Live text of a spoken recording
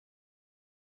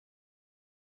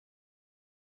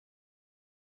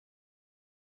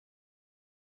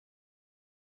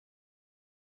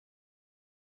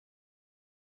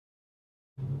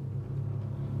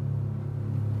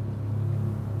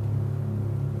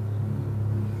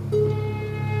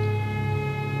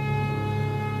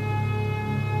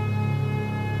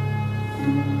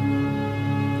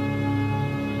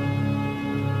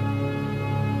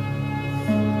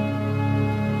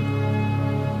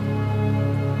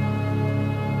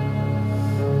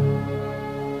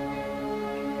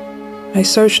I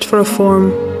searched for a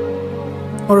form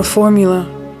or a formula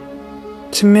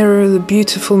to mirror the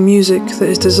beautiful music that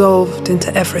is dissolved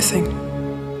into everything.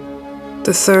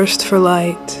 The thirst for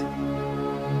light,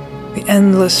 the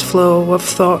endless flow of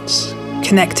thoughts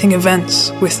connecting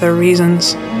events with their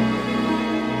reasons.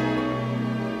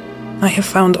 I have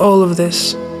found all of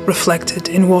this reflected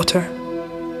in water,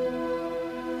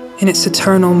 in its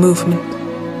eternal movement.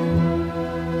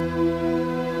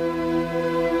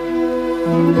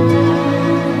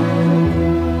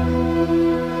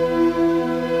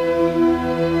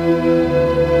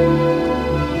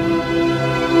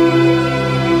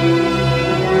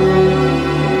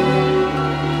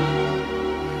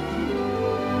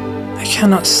 I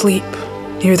cannot sleep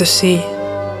near the sea.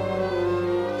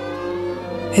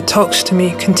 It talks to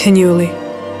me continually.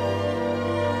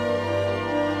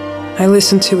 I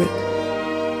listen to it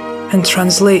and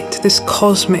translate this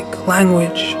cosmic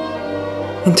language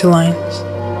into lines.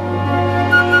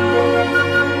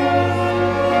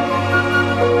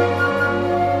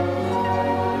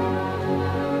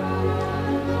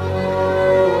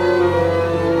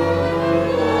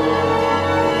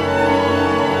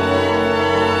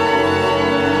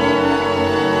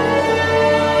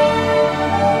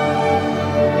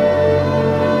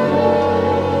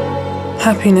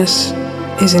 Happiness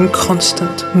is in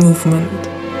constant movement.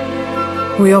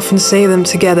 We often say them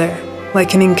together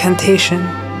like an incantation.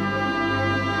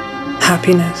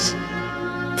 Happiness,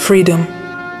 freedom.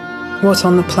 What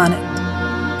on the planet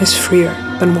is freer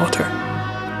than water?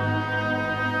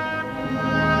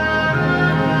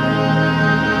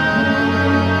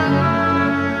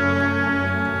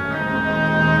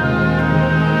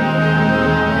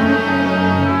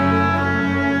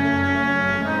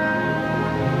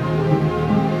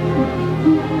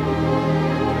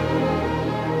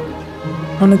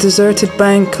 On a deserted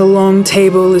bank, a long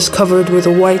table is covered with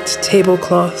a white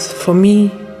tablecloth for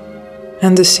me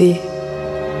and the sea.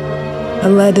 A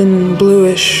leaden,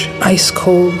 bluish,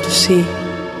 ice-cold sea.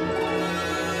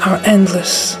 Our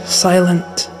endless,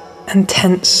 silent, and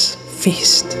tense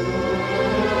feast.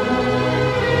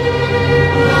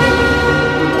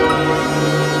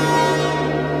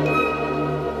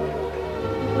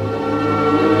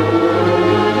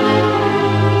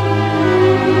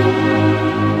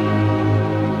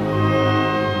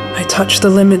 Touch the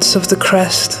limits of the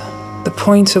crest, the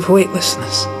point of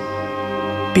weightlessness,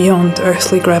 beyond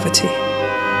earthly gravity.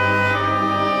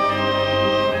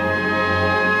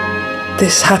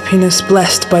 This happiness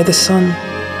blessed by the sun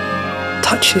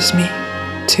touches me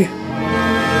too.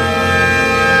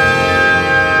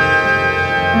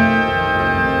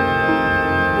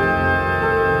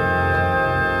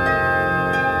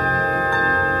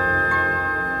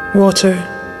 Water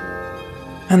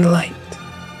and light.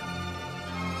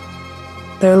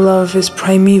 Their love is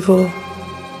primeval,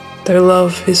 their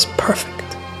love is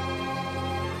perfect.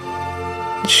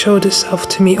 It showed itself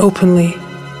to me openly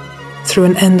through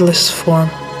an endless form.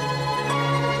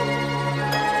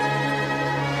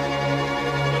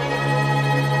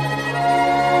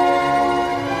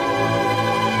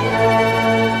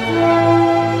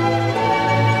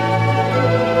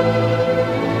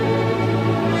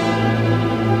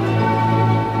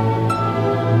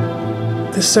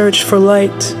 The search for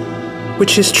light,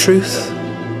 which is truth,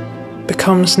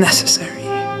 becomes necessary.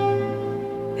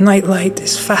 Nightlight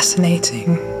is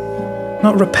fascinating,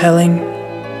 not repelling.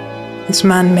 It's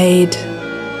man-made.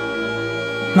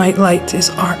 Nightlight is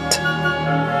art.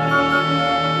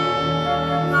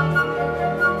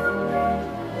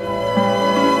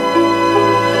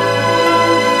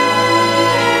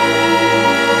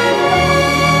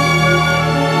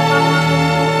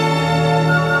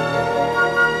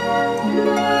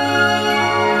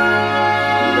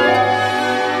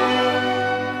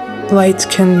 Light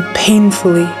can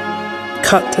painfully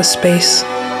cut a space.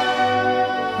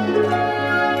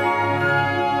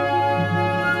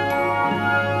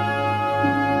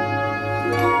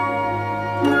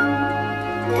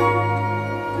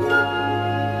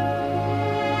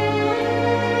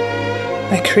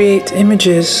 I create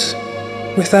images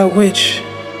without which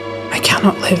I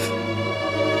cannot live.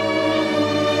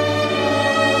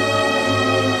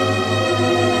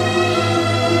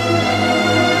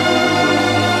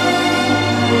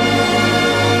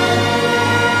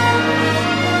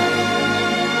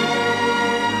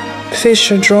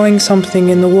 fish are drawing something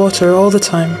in the water all the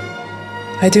time.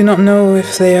 I do not know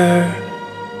if they are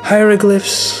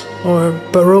hieroglyphs or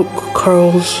Baroque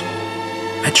curls.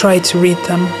 I try to read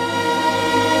them.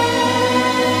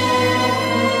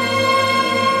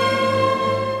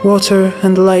 Water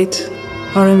and light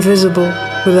are invisible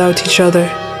without each other,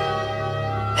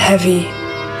 heavy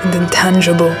and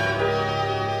intangible.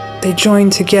 They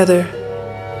join together,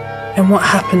 and what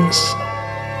happens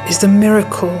is the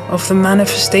miracle of the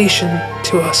manifestation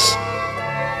to us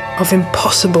of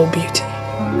impossible beauty.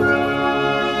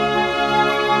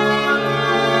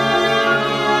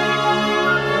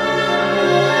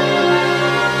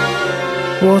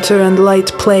 Water and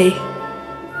light play,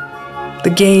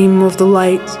 the game of the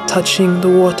light touching the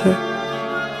water,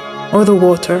 or the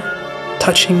water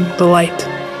touching the light.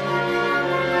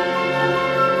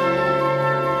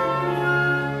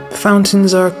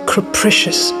 Fountains are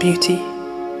capricious beauty,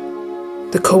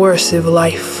 the coercive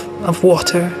life of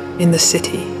water in the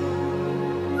city.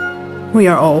 We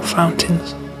are all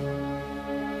fountains.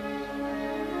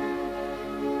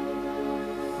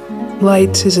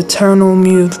 Light is eternal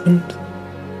movement.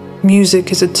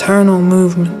 Music is eternal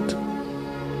movement.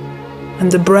 And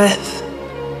the breath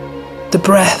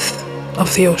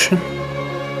of the ocean.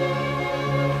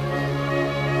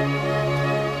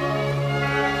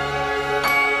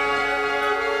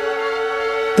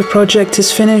 The project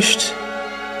is finished,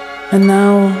 and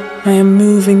now I am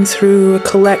moving through a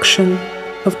collection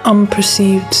of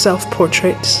unperceived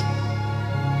self-portraits.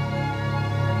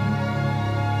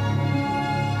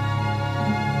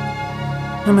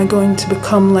 Am I going to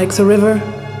become like the river?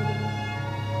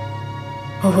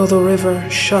 Or will the river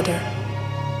shudder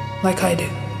like I do?